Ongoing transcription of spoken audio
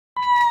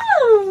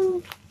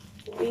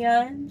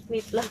Ayan.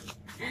 Wait lang.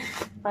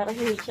 Para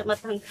hindi siya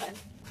matanggal.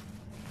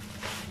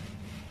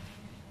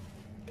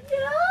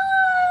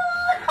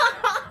 Yeah!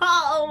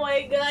 Oh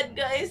my God,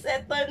 guys.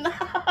 Ito na.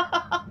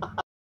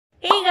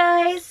 Hey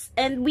guys!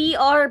 And we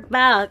are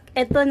back.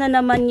 Ito na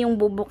naman yung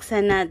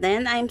bubuksan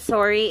natin. I'm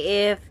sorry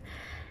if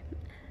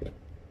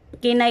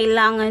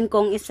kinailangan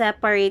kong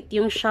i-separate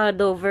yung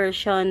shadow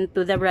version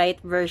to the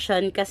bright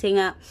version kasi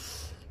nga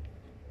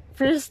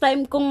first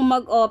time kong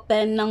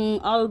mag-open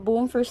ng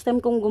album, first time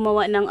kong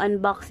gumawa ng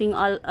unboxing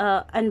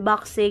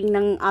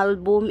ng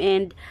album,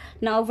 and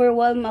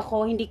na-overwhelm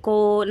ako. Hindi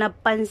ko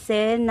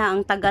napansin na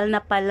ang tagal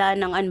na pala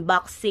ng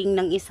unboxing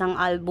ng isang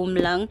album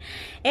lang.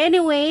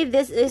 Anyway,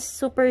 this is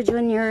Super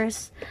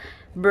Junior's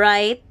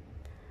Bright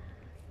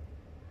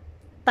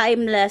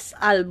Timeless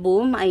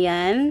album.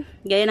 Ayan.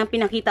 Gaya ng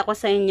pinakita ko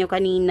sa inyo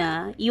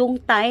kanina. Yung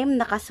time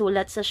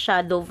nakasulat sa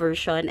shadow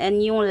version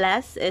and yung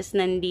less is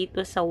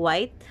nandito sa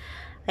white.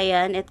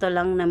 Ayan, ito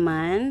lang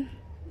naman.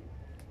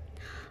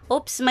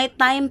 Oops, may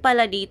time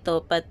pala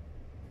dito, but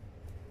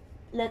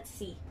let's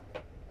see.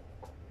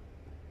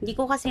 Hindi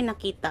ko kasi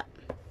nakita.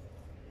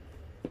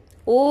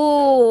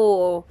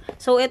 Oh!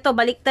 So, ito,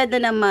 baliktad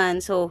na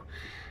naman. So,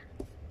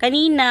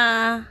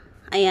 kanina,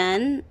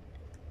 ayan,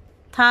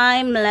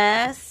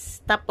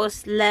 timeless,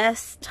 tapos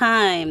less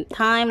time.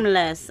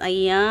 Timeless.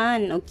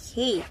 Ayan,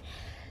 okay.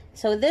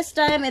 So, this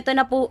time, ito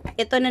na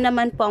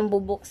naman po ang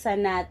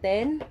bubuksan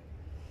natin.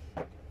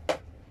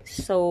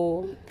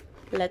 So,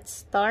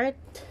 let's start.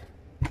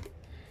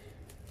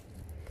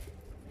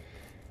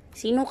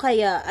 Sino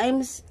kaya?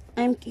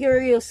 I'm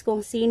curious kung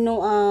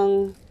sino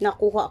ang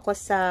nakuha ko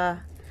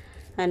sa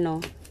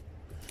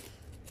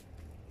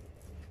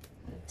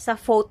sa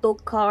photo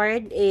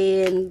card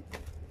and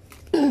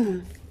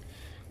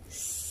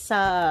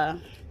sa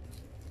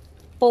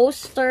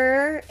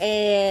poster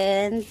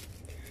and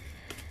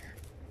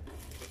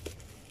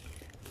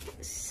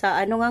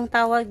sa ano ngang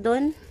tawag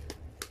doon?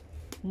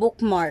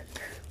 Bookmark.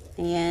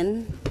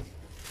 Ayan.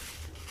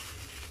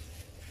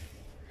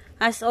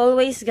 As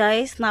always,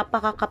 guys,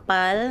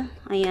 napakakapal.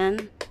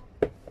 Ayan.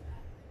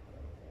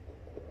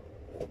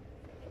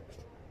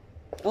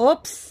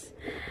 Oops!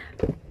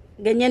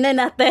 Ganyan na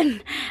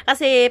natin.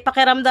 Kasi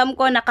pakiramdam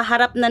ko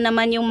nakaharap na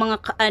naman yung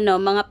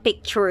mga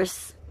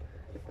pictures.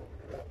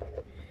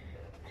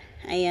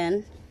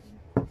 Ayan.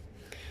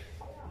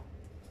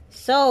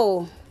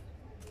 So,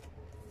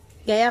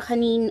 gaya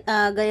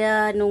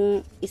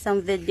nung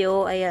isang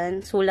video,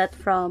 ayan, sulat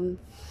from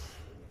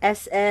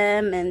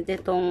SM, and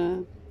ito,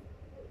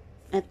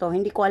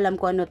 hindi ko alam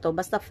kung ano to,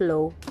 basta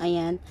flow,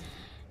 ayan,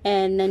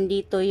 and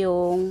nandito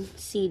yung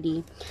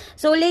CD.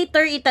 So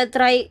later,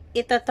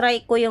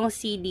 itatry ko yung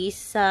CD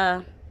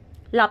sa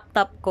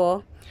laptop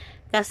ko,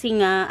 kasi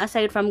nga,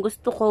 aside from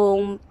gusto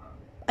kong,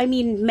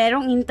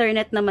 merong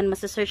internet naman,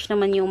 masasearch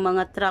naman yung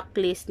mga track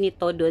list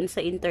nito doon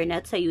sa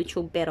internet, sa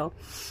YouTube, pero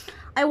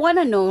I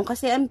wanna know,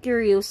 kasi I'm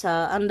curious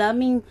ang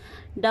daming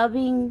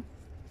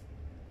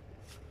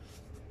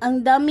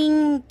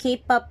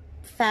K-pop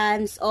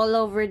fans all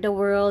over the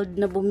world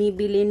na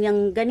bumibili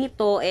ng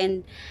ganito,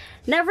 and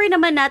never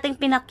naman nating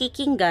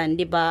pinakikinggan,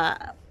 'di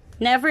ba?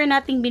 Never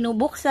nating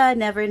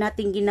binubuksan, never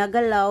nating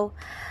ginagalaw.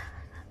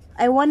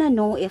 I wanna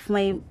know if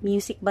may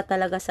music ba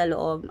talaga sa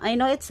loob. I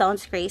know it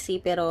sounds crazy,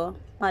 pero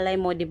malay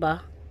mo, 'di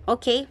ba?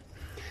 Okay.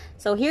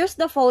 So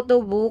here's the photo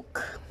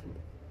book.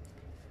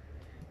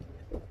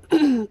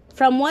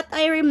 From what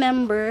I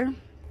remember,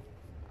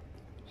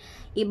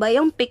 iba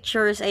yung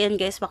pictures. Ayan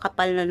guys,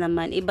 makapal na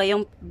naman. Iba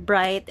yung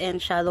bright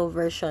and shallow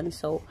version.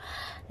 So,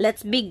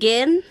 let's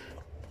begin.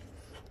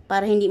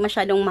 Para hindi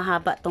masyadong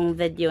mahaba tong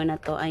video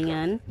na to.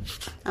 Ayan.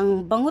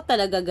 Ang bango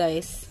talaga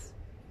guys.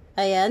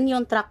 Ayan,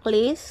 yung track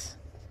list.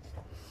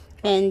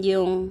 And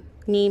yung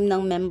name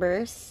ng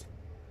members.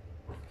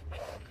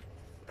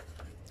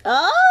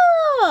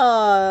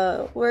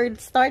 Oh! We're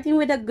starting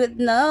with a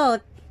good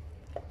note.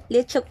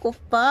 Lecho ko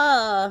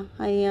pa.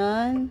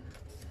 Ayan.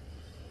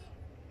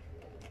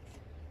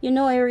 You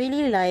know, I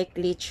really like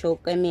Lee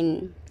Chuk.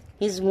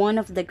 He's one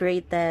of the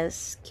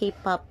greatest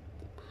K-pop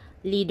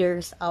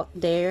leaders out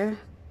there.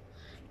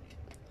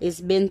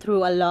 He's been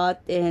through a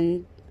lot,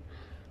 and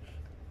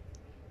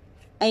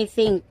I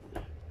think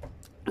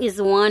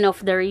is one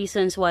of the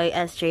reasons why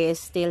SJ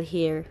is still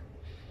here.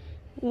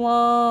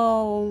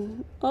 Wow.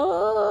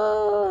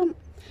 Oh.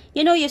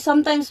 You know, you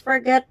sometimes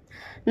forget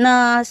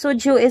na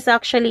Suju is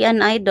actually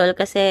an idol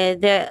kasi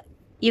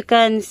you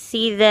can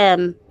see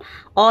them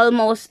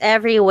almost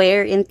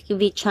everywhere in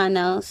TV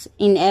channels,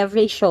 in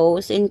every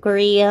shows in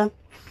Korea.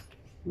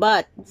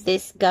 But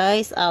this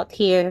guy's out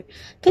here.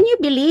 Can you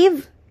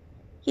believe?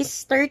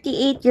 He's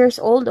 38 years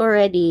old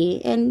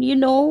already. And you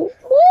know,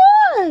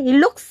 he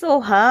looks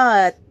so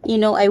hot. You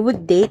know, I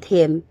would date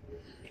him.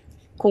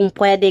 Kung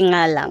pwede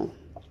nga lang.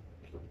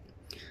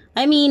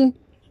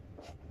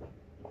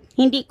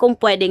 Hindi kung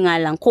pwede nga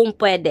lang. Kung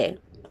pwede.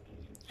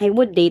 I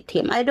would date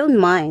him. I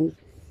don't mind.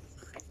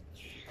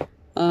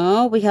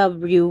 Oh, we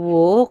have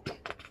Rywook.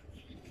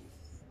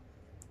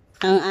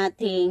 Ang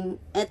ating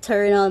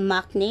eternal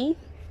maknae.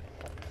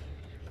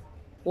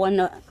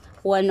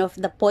 one of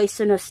the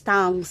poisonous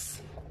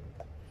tongues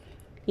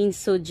in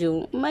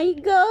Suju. My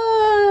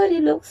God, he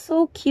looks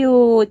so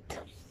cute.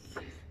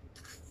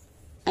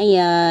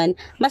 Ayan.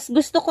 Mas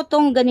gusto ko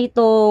tong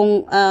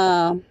ganitong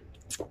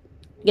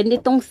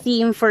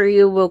theme for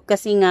Ryuk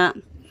kasi nga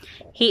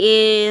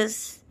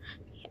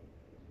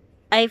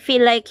I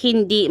feel like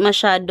hindi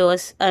masyado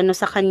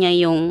sa kanya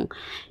yung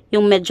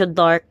medyo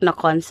dark na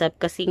concept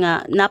kasi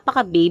nga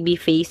napaka baby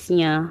face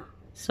niya.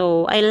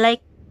 So I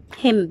like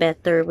him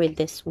better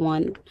with this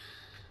one.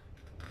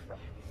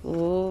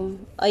 Oh,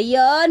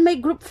 ayan,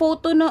 may group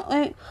photo na.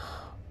 Ay,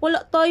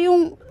 wala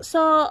tayong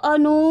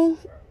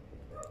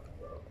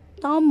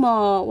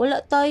wala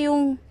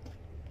tayong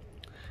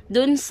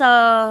dun sa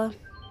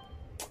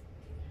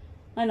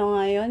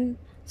nga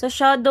yun? Sa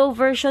shadow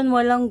version,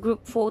 walang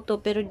group photo.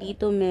 Pero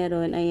dito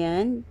meron.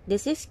 Ayan.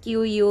 This is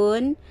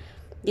Kyuyun.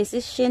 This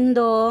is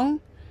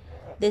Shindong.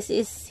 This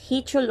is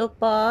Hichul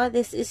Oppa.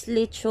 This is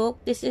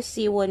Lichuk. This is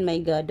Siwon. My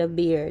God, the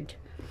beard.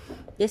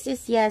 This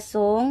is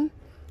Yasong.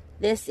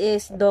 This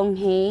is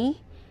Donghae.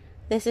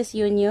 This is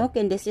Yunyuk.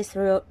 And this is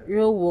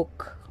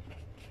Ryuk.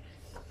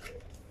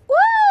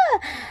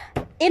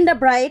 In the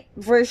bright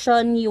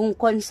version, yung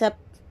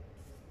concept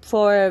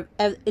for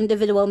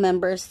individual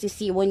members, si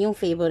Siwon yung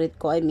favorite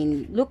ko. I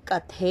mean, look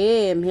at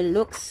him. He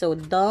looks so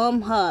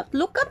damn hot.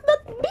 Look at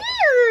that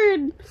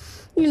beard!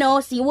 You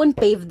know, Siwon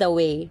paved the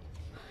way.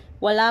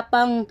 Wala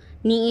pang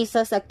ni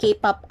isa sa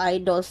K-pop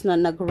idols na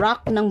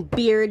nag-rock ng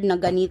beard na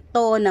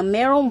ganito, na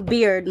merong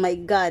beard. My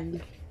God.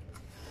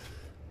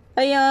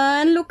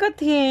 Ayan, look at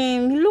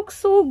him. He looks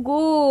so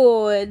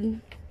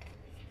good.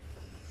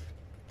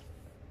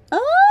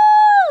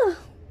 Ah!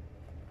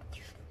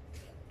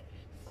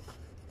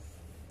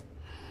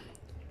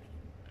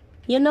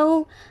 You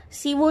know,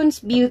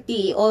 Siwon's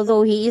beauty,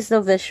 although he is a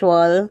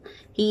visual,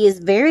 he is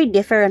very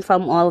different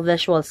from all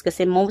visuals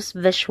kasi most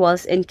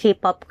visuals in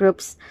K-pop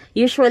groups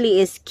usually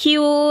is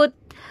cute,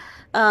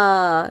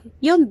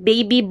 yung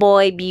baby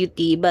boy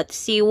beauty, but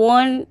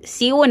Siwon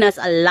has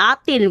a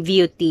Latin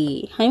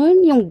beauty. I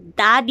mean, yung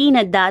daddy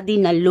na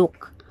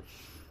look.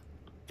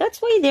 That's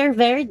why they're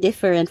very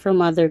different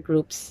from other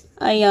groups.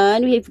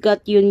 Ayan, we've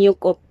got Yunyuk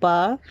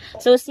Oppa.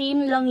 So,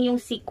 same lang yung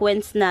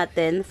sequence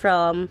natin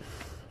from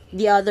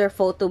the other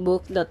photo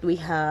book that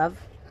we have.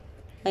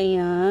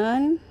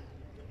 Ayan.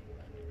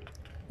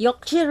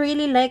 Yokji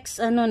really likes,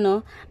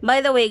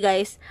 By the way,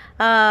 guys,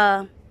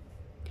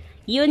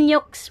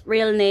 Yunyuk's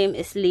real name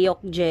is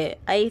Lyokje.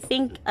 I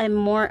think I'm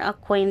more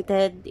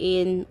acquainted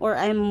or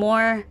I'm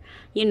more,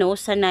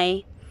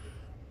 sanay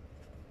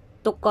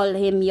to call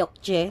him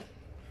Yokje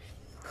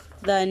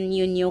than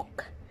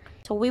Yunyuk.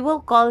 So, we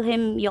will call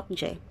him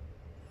Yokje.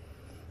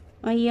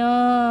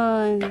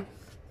 Ayan.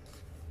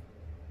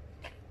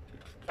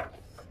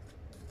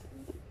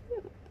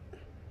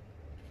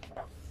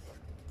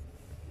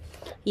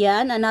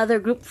 Yan, another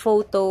group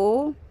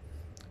photo.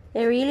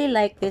 I really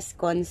like this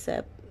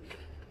concept.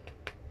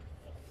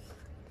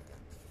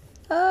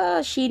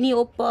 Ah, Shini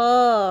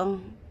Oppa.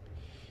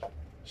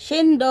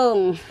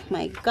 Shindong.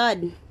 My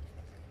God.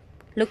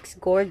 Looks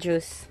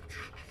gorgeous.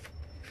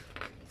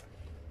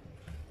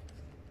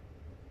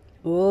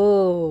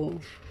 Oh.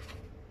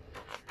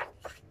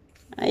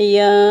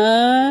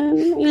 Ayan.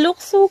 He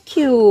looks so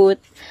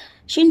cute.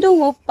 Shindong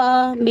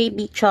Oppa may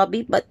be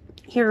chubby, but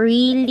he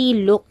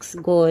really looks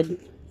good.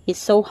 He's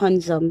so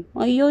handsome.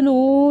 Ayun,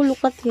 oh,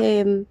 look at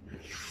him.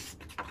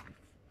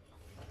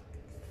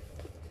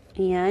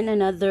 Ayan,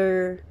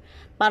 another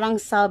parang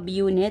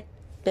sub-unit,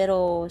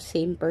 pero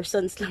same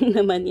persons lang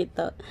naman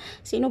ito.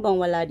 Sino bang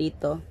wala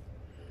dito?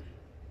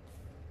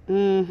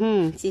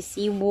 Si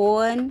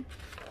Siwon,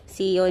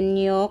 si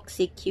Yeonyuk,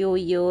 si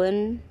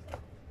Kyuyun.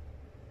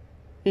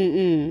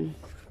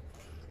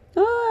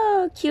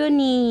 Oh,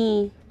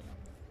 Cunie.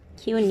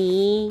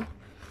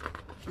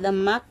 The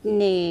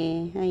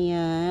Maknae.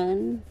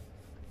 Ayan.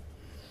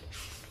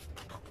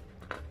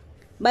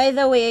 By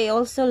the way, I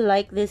also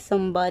like this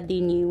Somebody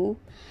New.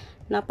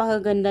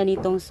 Napakaganda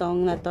nitong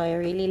song na to. I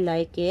really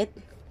like it.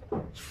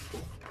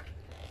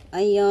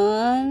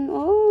 Ayan.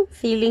 Oh,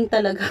 feeling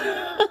talaga.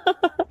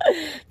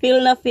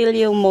 Feel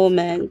yung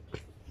moment.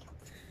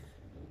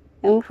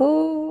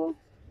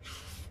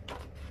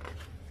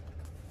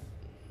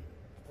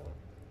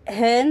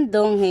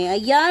 Donghae.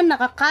 Ayan,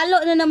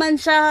 nakakalo na naman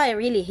siya. I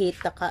really hate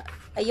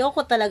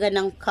ayoko talaga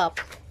ng cup.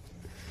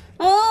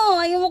 Oh,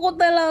 ayoko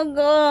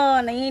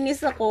talaga.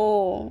 Naiinis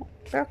ako.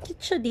 Pero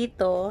cute siya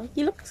dito.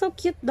 You look so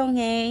cute,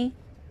 Donghae.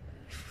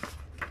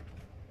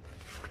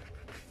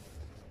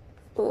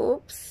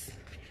 Oops.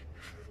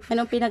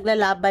 Anong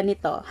pinaglalaban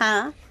nito,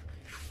 ha?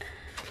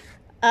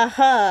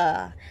 Aha.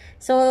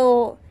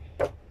 So,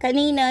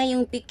 kanina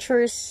yung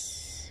pictures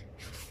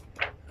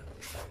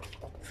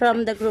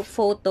from the group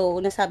photo,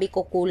 nasabi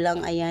ko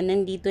kulang, ayan,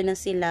 nandito na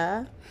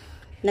sila.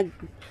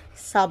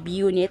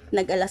 Nag-subunit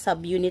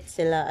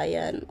sila,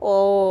 ayan.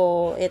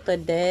 Oh, ito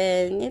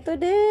din.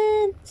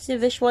 Si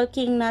Visual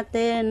King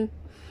natin.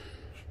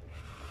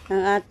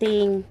 Ang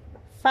ating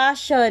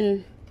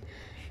fashion.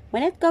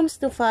 When it comes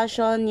to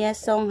fashion,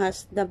 Yesong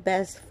has the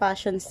best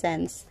fashion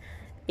sense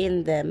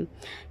in them.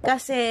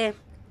 Kasi,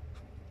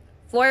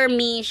 for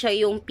me, siya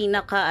yung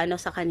pinaka,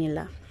 sa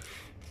kanila.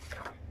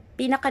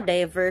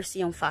 Pinaka-diverse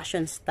yung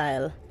fashion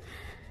style.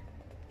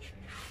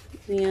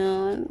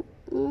 Yan.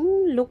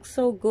 Looks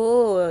so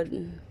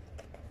good.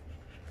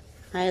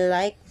 I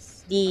like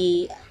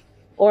the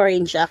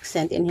orange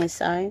accent in his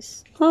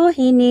eyes. Oh,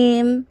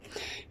 Hinim.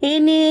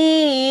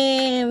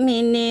 Hinim.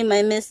 Hinim.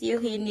 I miss you,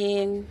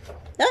 Hinim.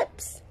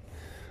 Oops.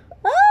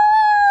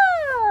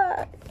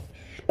 Ah!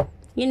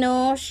 You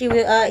know, he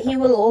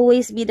will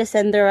always be the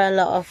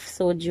Cinderella of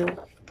Soju.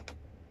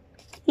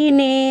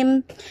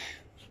 Hinim.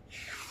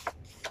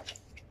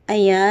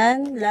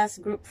 Ayan.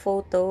 Last group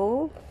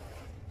photo.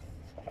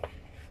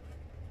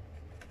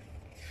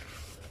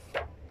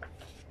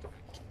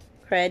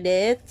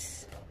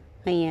 Credits.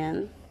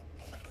 Ayan.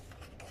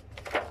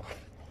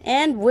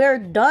 And we're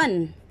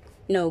done.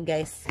 No,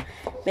 guys.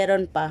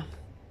 Meron pa.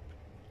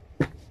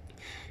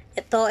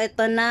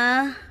 Ito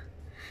na.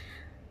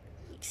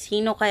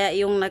 Sino kaya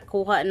yung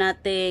nakuha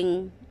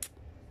nating...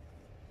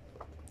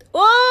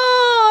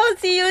 Oh!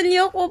 Si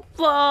Yunyo ko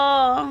pa.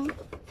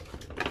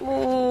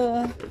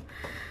 Oh.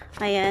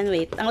 Ayan,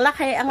 wait. Ang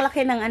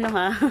laki ng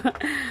ha.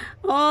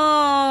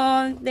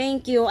 Oh,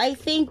 thank you. I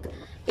think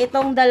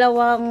itong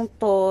dalawang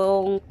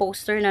tong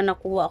poster na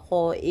nakuha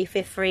ko,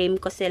 i-frame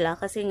ko sila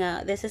kasi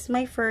nga this is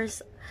my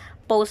first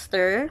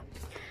poster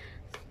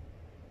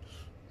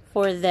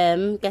for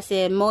them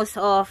kasi most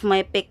of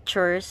my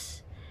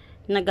pictures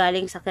na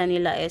galing sa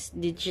kanila is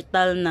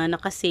digital na,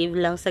 nakasave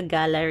lang sa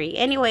gallery.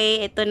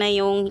 Anyway, ito na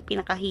yung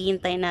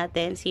pinakahihintay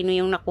natin. Sino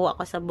yung nakuha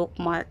ko sa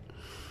bookmark?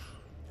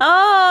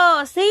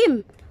 Oh,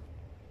 same.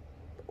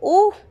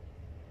 Oh,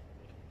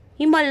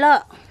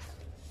 himala.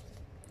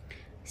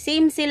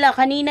 Same sila.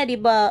 Kanina,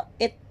 diba,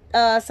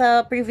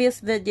 sa previous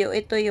video,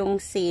 ito yung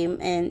same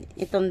and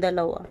itong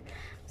dalawa.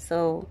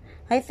 So,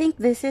 I think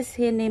this is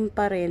Hinim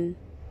pa rin.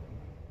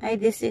 Ay,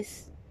 this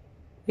is,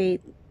 wait.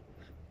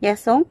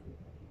 Yasong?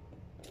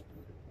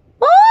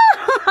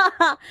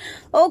 Oh!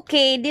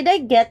 Okay, did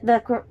I get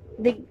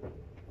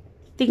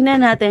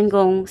tignan natin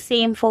kung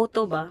same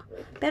photo ba?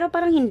 Pero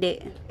parang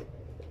hindi.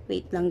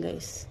 Wait lang,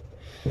 guys.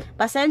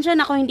 Pasensya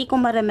na kung hindi ko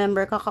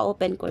ma-remember.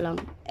 Kaka-open ko lang.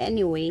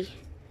 Anyway.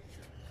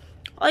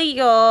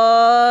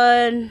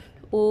 Ayun.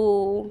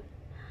 Oh.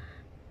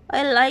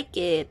 I like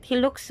it. He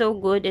looks so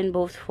good in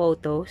both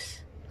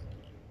photos.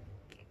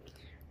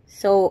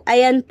 So,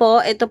 ayan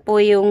po. Ito po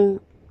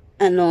yung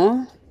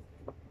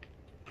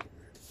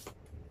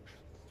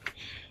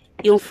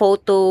yung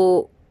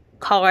photo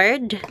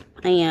card.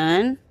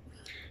 Ayan.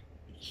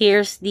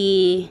 Here's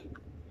the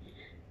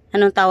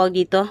anong tawag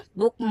dito?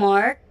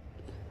 Bookmark.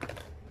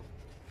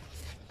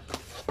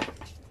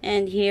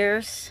 And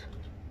here's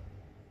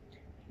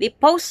the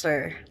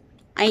poster.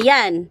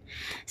 Ayan.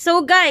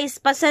 So, guys,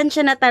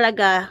 pasensya na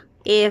talaga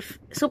if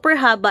super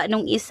haba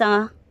nung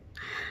isa.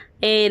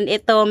 And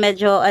ito,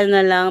 medyo,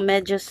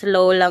 medyo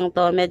slow lang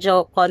to.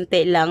 Medyo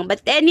konti lang.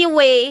 But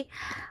anyway,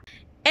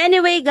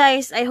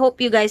 guys, I hope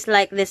you guys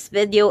like this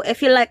video.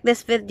 If you like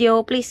this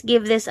video, please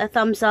give this a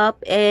thumbs up.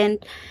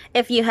 And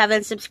if you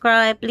haven't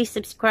subscribed, please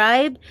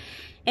subscribe.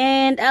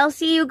 And I'll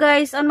see you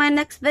guys on my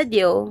next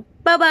video.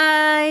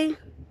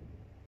 Bye-bye!